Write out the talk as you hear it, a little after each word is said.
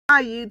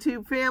Hi,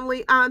 YouTube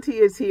family. Auntie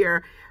is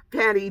here.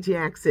 Patty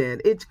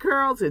Jackson. It's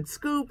curls, it's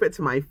scoop, it's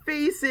my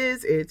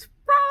faces. It's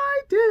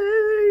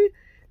Friday.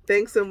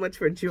 Thanks so much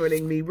for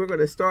joining me. We're going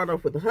to start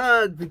off with a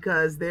hug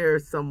because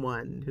there's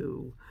someone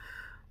who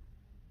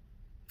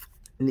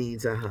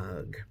needs a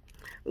hug.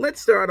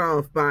 Let's start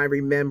off by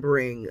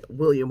remembering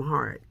William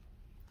Hart,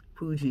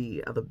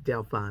 Poogie of the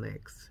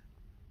Delfonics.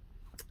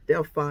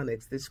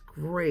 Delfonics, this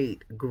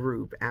great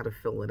group out of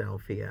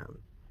Philadelphia.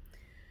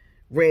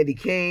 Randy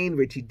Kane,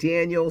 Richie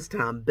Daniels,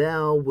 Tom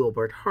Bell,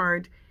 Wilbert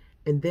Hart,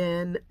 and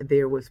then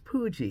there was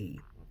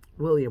Poogie,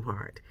 William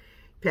Hart.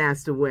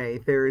 Passed away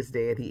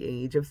Thursday at the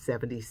age of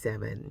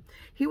 77.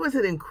 He was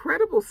an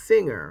incredible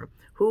singer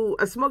who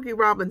Smokey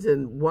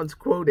Robinson once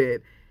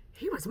quoted,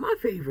 "He was my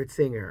favorite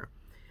singer."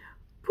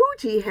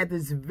 Poogie had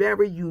this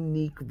very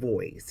unique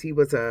voice. He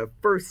was a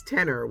first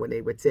tenor, when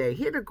they would say.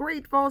 He had a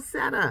great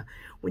falsetto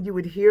when you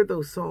would hear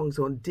those songs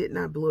on Didn't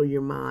I Blow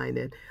Your Mind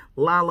and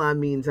La La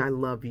Means I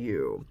Love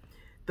You.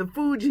 The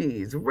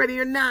Fugees, Ready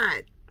or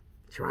Not,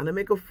 Trying to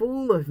Make a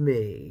Fool of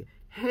Me,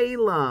 Hey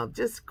Love,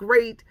 just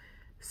great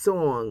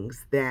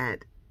songs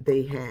that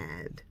they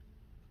had.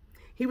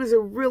 He was a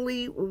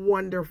really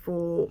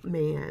wonderful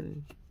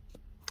man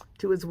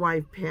to his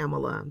wife,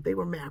 Pamela. They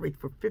were married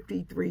for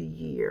 53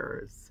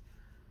 years.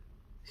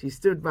 She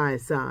stood by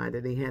his side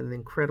and they had an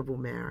incredible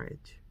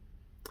marriage.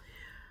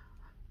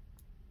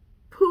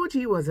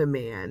 Poogie was a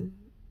man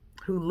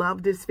who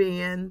loved his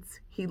fans.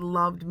 He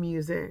loved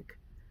music.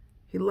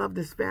 He loved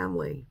his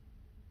family,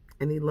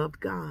 and he loved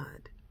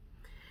God.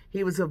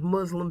 He was of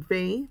Muslim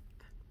faith.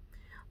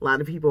 A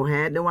lot of people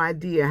had no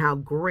idea how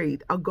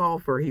great a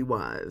golfer he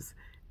was.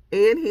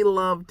 And he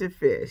loved to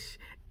fish,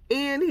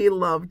 and he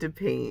loved to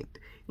paint.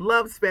 He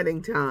loved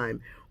spending time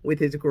with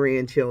his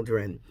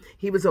grandchildren.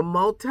 He was a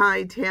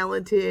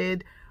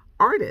multi-talented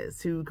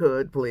artist who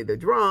could play the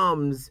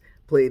drums,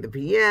 play the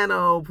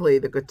piano, play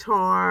the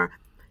guitar.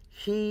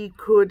 He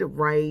could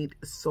write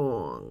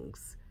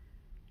songs.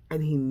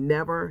 And he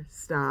never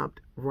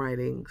stopped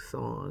writing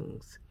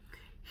songs.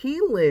 He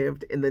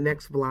lived in the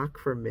next block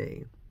from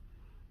me.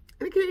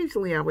 And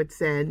occasionally I would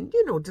send,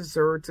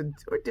 desserts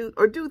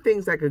or do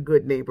things like a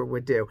good neighbor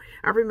would do.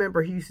 I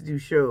remember he used to do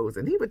shows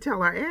and he would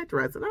tell our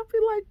address and I'd be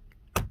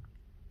like,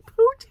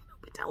 Poogie,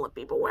 don't be telling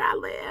people where I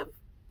live.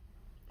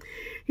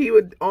 He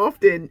would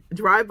often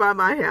drive by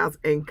my house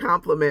and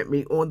compliment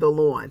me on the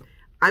lawn.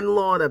 I'm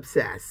lawn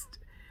obsessed.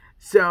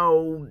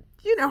 So,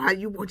 you know how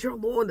you want your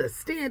lawn to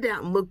stand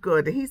out and look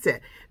good. And he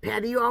said,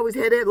 Patty, you always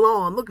had that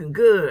lawn looking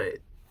good.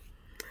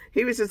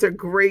 He was just a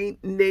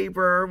great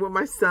neighbor. When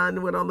my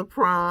son went on the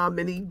prom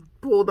and he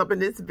pulled up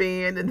in his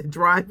van in the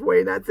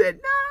driveway and I said,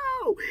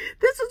 no,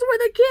 this is where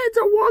the kids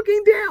are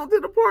walking down to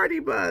the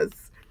party bus.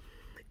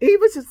 He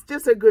was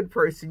just a good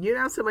person. You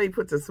know how somebody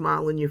puts a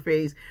smile on your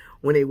face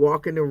when they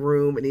walk in the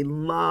room, and he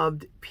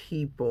loved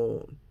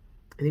people.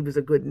 And he was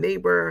a good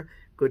neighbor,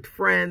 good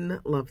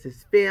friend, loved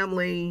his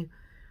family.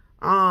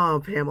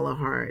 Oh, Pamela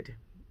Hart,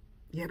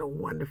 you had a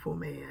wonderful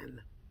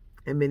man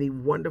and many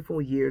wonderful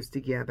years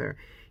together.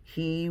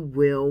 He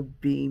will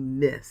be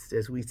missed,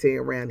 as we say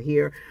around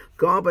here,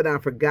 gone but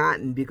not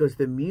forgotten, because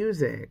the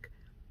music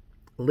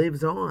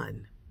lives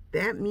on.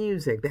 That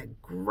music,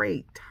 that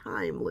great,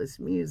 timeless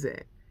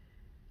music,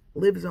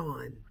 lives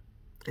on.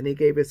 And they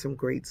gave us some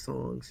great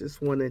songs.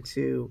 Just wanted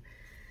to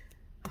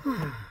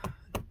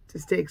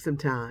just take some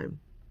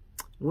time.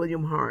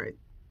 William Hart,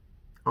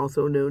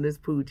 also known as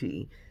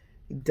Poogie,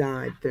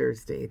 died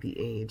Thursday at the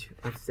age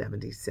of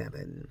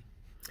 77.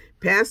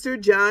 Pastor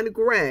John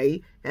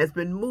Gray has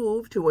been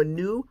moved to a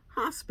new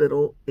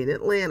hospital in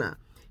Atlanta.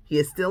 He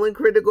is still in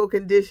critical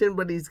condition,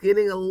 but he's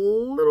getting a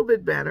little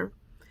bit better.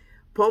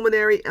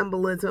 Pulmonary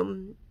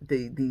embolism,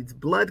 these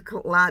blood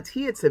clots.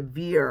 He had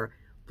severe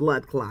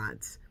blood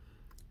clots.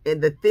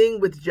 And the thing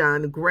with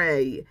John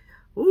Gray,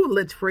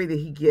 let's pray that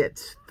he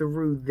gets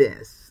through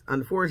this.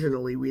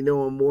 Unfortunately, we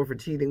know him more for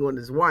cheating on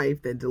his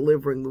wife than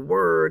delivering the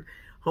word.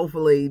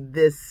 Hopefully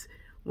this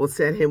will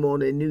set him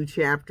on a new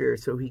chapter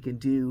so he can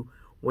do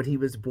what he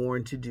was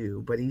born to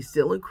do. But he's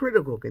still in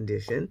critical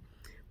condition.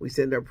 We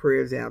send our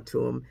prayers out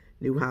to him.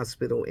 New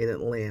hospital in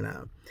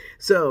Atlanta.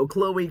 So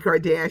Khloe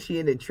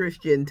Kardashian and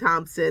Tristan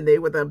Thompson, they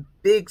were the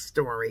big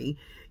story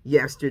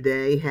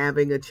yesterday,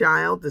 having a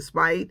child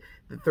despite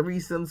the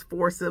threesomes,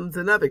 foursomes,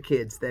 and other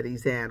kids that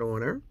he's had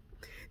on her.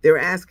 They're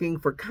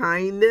asking for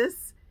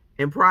kindness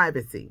and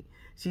privacy.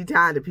 She's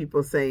tired of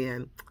people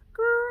saying,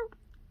 girl,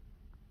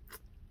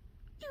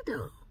 you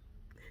know.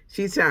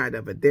 She's tired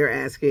of it. They're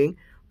asking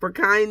for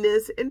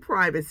kindness and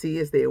privacy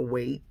as they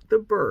await the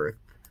birth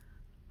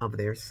of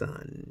their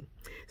son.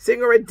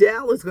 Singer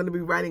Adele is going to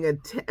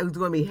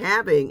be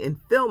having and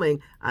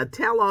filming a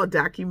tell-all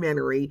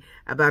documentary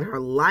about her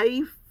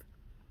life,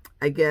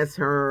 I guess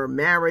her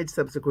marriage,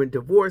 subsequent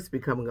divorce,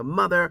 becoming a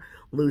mother,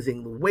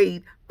 losing the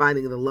weight,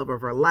 finding the love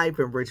of her life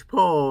in Rich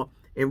Paul,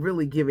 and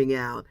really giving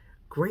out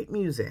great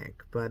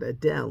music. But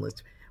Adele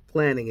is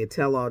planning a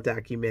tell-all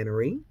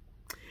documentary.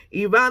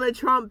 Ivana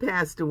Trump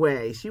passed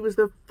away. She was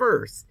the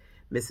first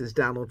Mrs.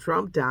 Donald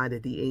Trump, died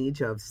at the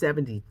age of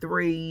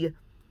 73.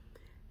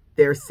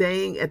 They're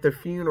saying at the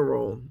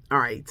funeral, all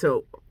right,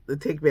 so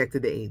let's take back to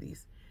the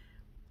 80s.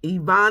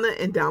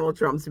 Ivana and Donald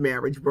Trump's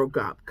marriage broke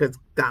up because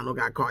Donald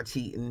got caught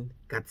cheating,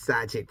 got the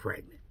side chick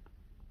pregnant.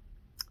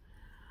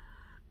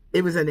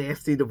 It was a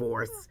nasty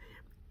divorce.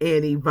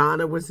 And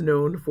Ivana was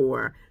known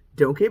for,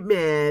 don't get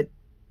mad,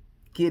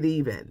 get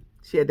even.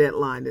 She had that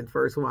line in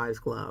First Wives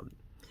Club.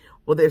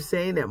 Well, they're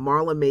saying that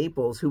Marla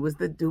Maples, who was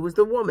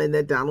the woman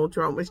that Donald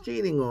Trump was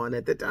cheating on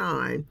at the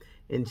time,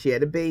 and she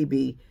had a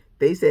baby,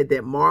 they said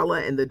that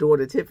Marla and the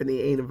daughter Tiffany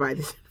ain't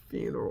invited to the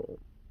funeral.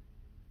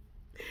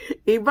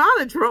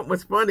 Ivana Trump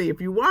was funny.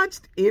 If you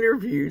watched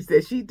interviews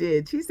that she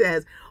did, she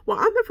says, well,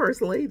 I'm the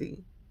first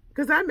lady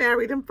because I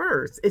married him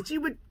first. And she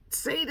would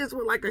say this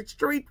with like a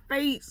straight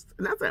face.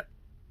 And I said,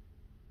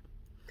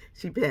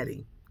 she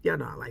petty. Y'all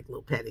know I like a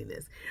little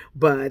pettiness.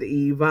 But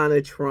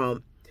Ivana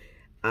Trump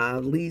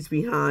leaves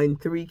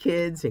behind 3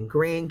 kids and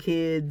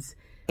grandkids.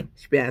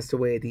 She passed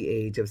away at the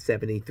age of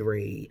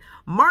 73.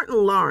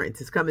 Martin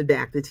Lawrence is coming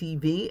back to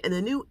TV in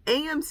a new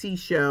AMC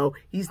show.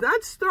 He's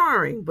not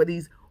starring, but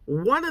he's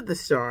one of the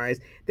stars.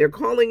 They're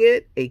calling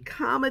it a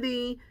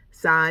comedy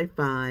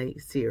sci-fi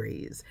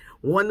series.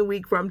 1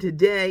 week from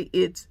today,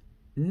 it's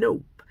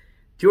Nope.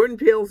 Jordan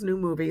Peele's new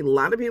movie. A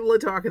lot of people are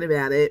talking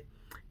about it.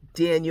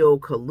 Daniel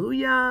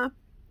Kaluuya.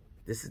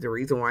 This is the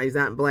reason why he's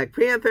not in Black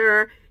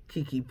Panther.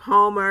 Keke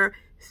Palmer.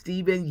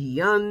 Steven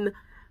Yeun.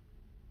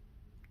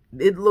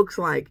 It looks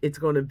like it's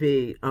going to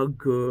be a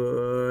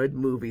good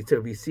movie. So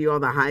if you see all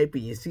the hype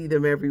and you see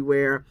them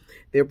everywhere,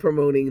 they're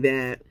promoting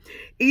that.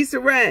 Issa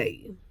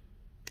Rae.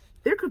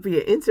 There could be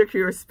an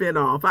Insecure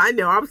spinoff. I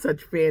know, I'm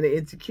such a fan of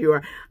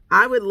Insecure.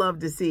 I would love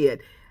to see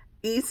it.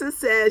 Issa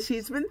says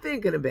she's been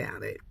thinking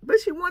about it, but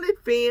she wanted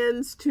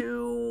fans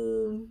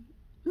to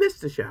miss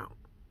the show.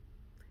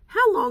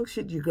 How long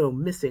should you go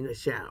missing a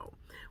show?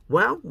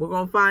 Well, we're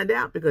going to find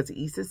out because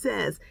Issa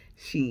says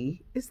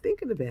she is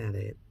thinking about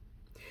it.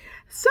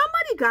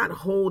 Somebody got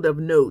hold of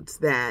notes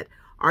that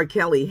R.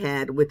 Kelly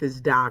had with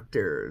his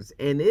doctors.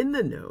 And in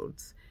the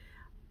notes,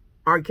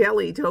 R.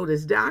 Kelly told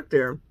his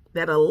doctor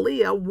that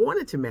Aaliyah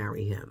wanted to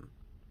marry him.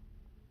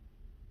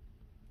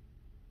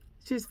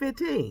 She's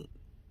 15.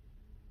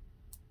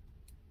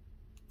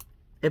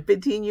 At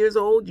 15 years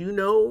old, you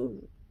know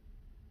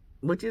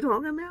what you're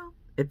talking about?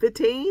 At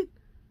 15?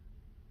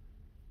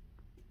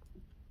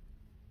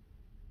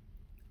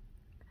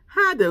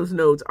 Hide those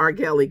notes, R.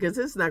 Kelly, because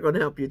it's not going to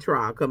help your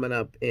trial coming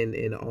up in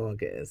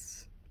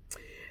August.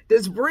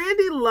 Does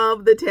Brandy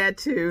love the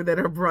tattoo that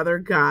her brother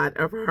got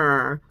of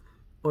her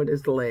on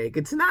his leg?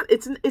 It's not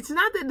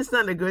that it's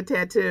not a good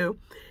tattoo.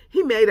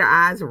 He made her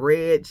eyes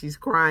red. She's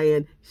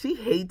crying. She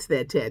hates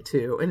that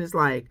tattoo. And it's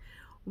like,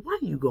 why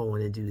are you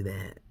going to do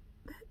that?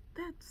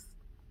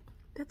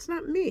 That's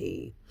not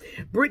me.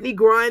 Brittany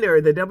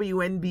Griner, the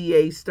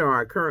WNBA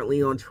star,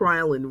 currently on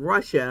trial in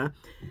Russia.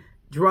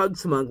 Drug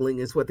smuggling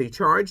is what they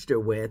charged her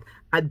with.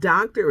 A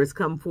doctor has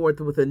come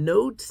forth with a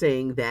note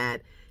saying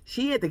that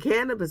she had the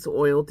cannabis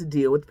oil to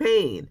deal with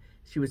pain.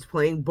 She was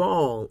playing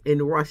ball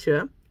in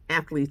Russia.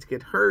 Athletes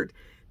get hurt.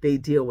 They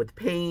deal with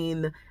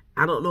pain.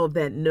 I don't know if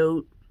that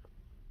note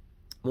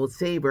will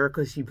save her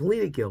because she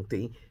pleaded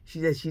guilty.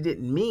 She said she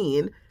didn't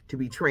mean to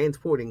be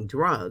transporting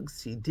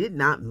drugs. She did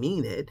not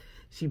mean it.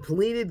 She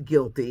pleaded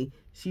guilty.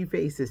 She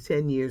faces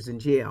 10 years in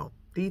jail.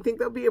 Do you think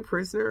there'll be a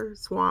prisoner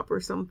swap or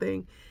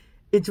something?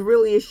 It's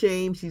really a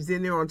shame. She's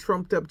in there on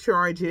trumped up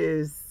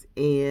charges,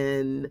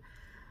 and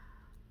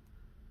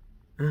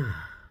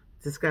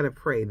just got to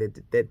pray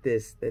that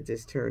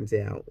this turns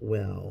out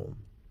well.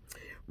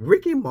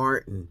 Ricky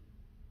Martin.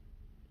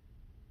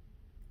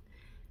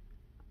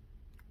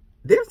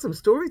 There's some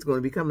stories going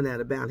to be coming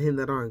out about him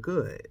that aren't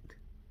good.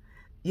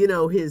 You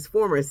know, his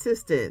former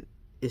assistant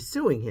is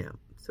suing him.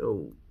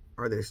 So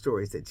are there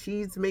stories that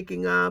she's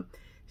making up,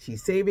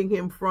 she's saving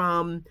him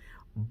from?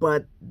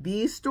 But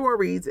these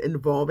stories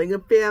involving a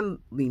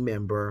family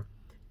member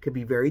could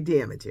be very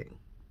damaging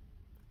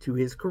to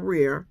his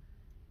career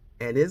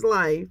and his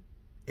life.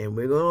 And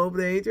we're going to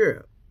overlay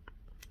through.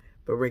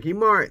 But Ricky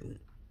Martin,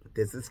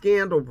 there's a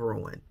scandal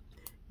brewing.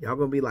 Y'all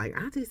going to be like,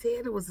 Auntie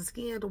said it was a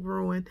scandal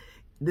brewing.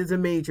 There's a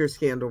major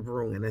scandal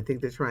brewing. I think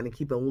they're trying to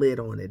keep a lid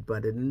on it,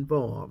 but it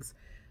involves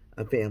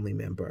a family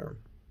member.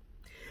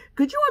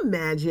 Could you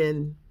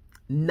imagine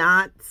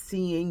not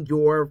seeing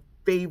your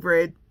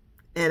favorite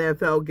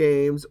NFL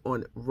games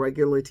on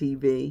regular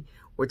TV?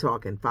 We're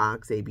talking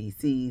Fox,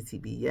 ABC,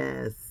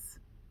 CBS,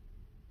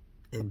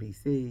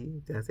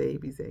 NBC. Did I say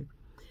ABC?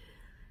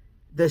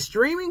 The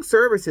streaming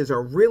services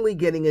are really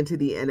getting into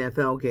the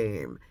NFL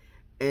game.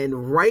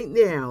 And right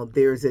now,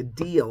 there's a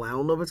deal. I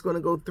don't know if it's going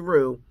to go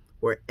through,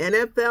 where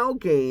NFL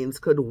games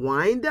could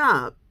wind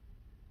up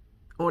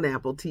on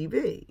Apple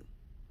TV.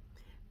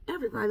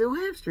 Everybody don't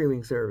have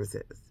streaming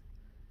services.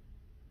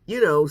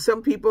 You know,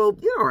 some people,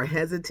 are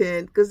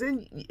hesitant, because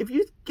then if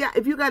you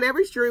got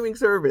every streaming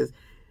service,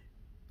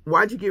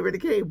 why'd you get rid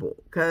of cable?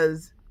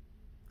 Because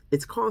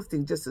it's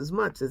costing just as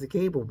much as a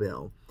cable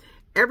bill.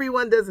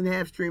 Everyone doesn't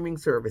have streaming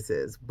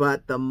services,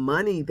 but the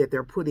money that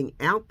they're putting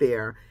out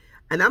there,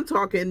 and I'm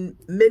talking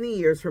many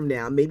years from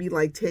now, maybe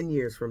like 10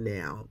 years from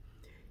now,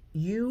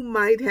 you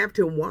might have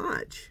to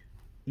watch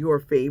your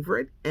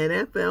favorite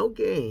NFL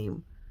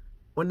game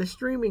on the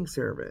streaming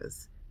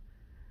service.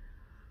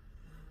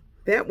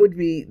 That would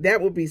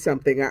be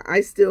something.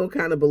 I still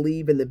kind of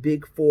believe in the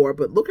big four,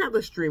 but look how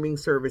the streaming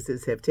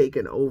services have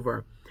taken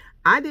over.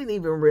 I didn't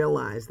even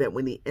realize that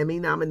when the Emmy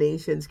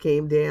nominations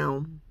came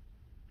down,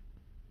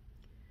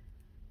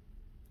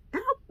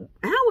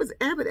 how was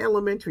Abbott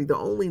Elementary the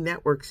only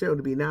network show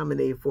to be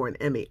nominated for an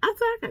Emmy? I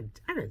said,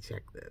 I gotta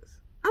check this.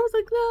 I was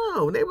like,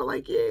 no. And they were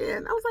like, yeah.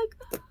 And I was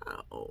like,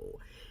 no.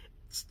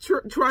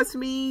 Trust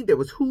me, there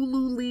was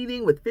Hulu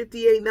leading with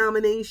 58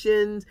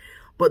 nominations.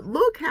 But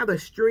look how the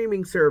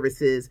streaming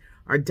services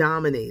are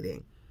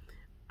dominating.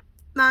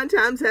 9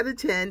 times out of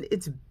 10,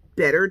 it's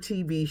better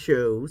TV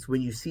shows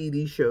when you see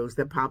these shows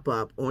that pop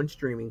up on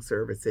streaming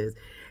services.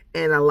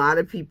 And a lot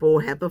of people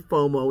have the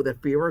FOMO, the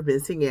fear of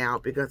missing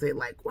out, because they're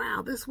like,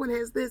 wow, this one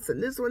has this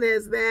and this one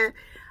has that.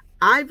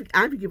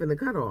 I've given the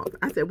cutoff.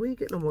 I said, we ain't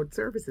getting no more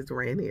services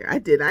around here. I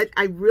did. I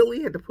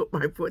really had to put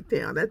my foot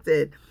down. I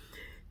said,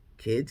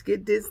 kids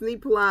get Disney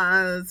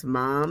Plus.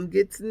 Mom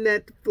gets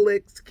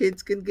Netflix.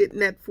 Kids can get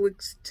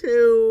Netflix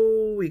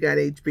too. We got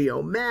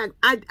HBO Max.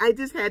 I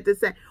just had to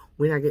say,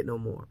 we're not getting no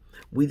more.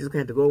 We just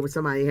had to go over to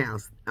somebody's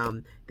house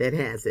that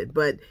has it.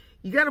 But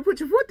you got to put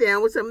your foot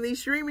down with some of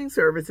these streaming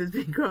services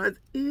because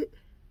it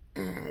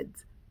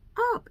adds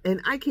up.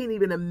 And I can't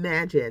even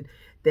imagine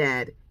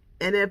that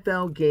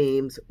NFL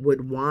games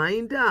would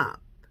wind up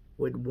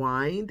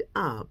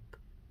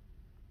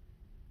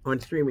on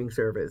streaming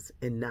service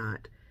and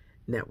not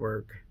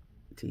network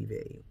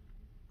TV.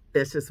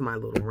 That's just my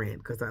little rant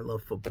because I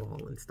love football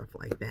and stuff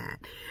like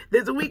that.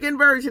 There's a weekend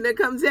version that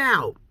comes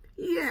out.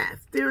 Yes,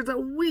 there's a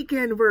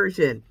weekend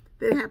version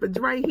that happens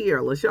right here.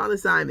 LaShawna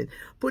Simon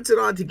puts it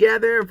all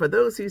together. And for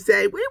those who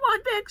say, we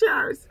want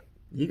pictures,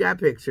 you got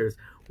pictures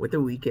with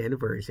the weekend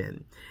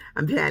version.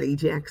 I'm Patty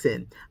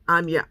Jackson.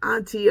 I'm your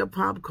auntie of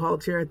pop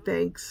culture.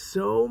 Thanks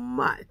so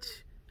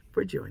much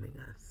for joining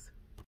us.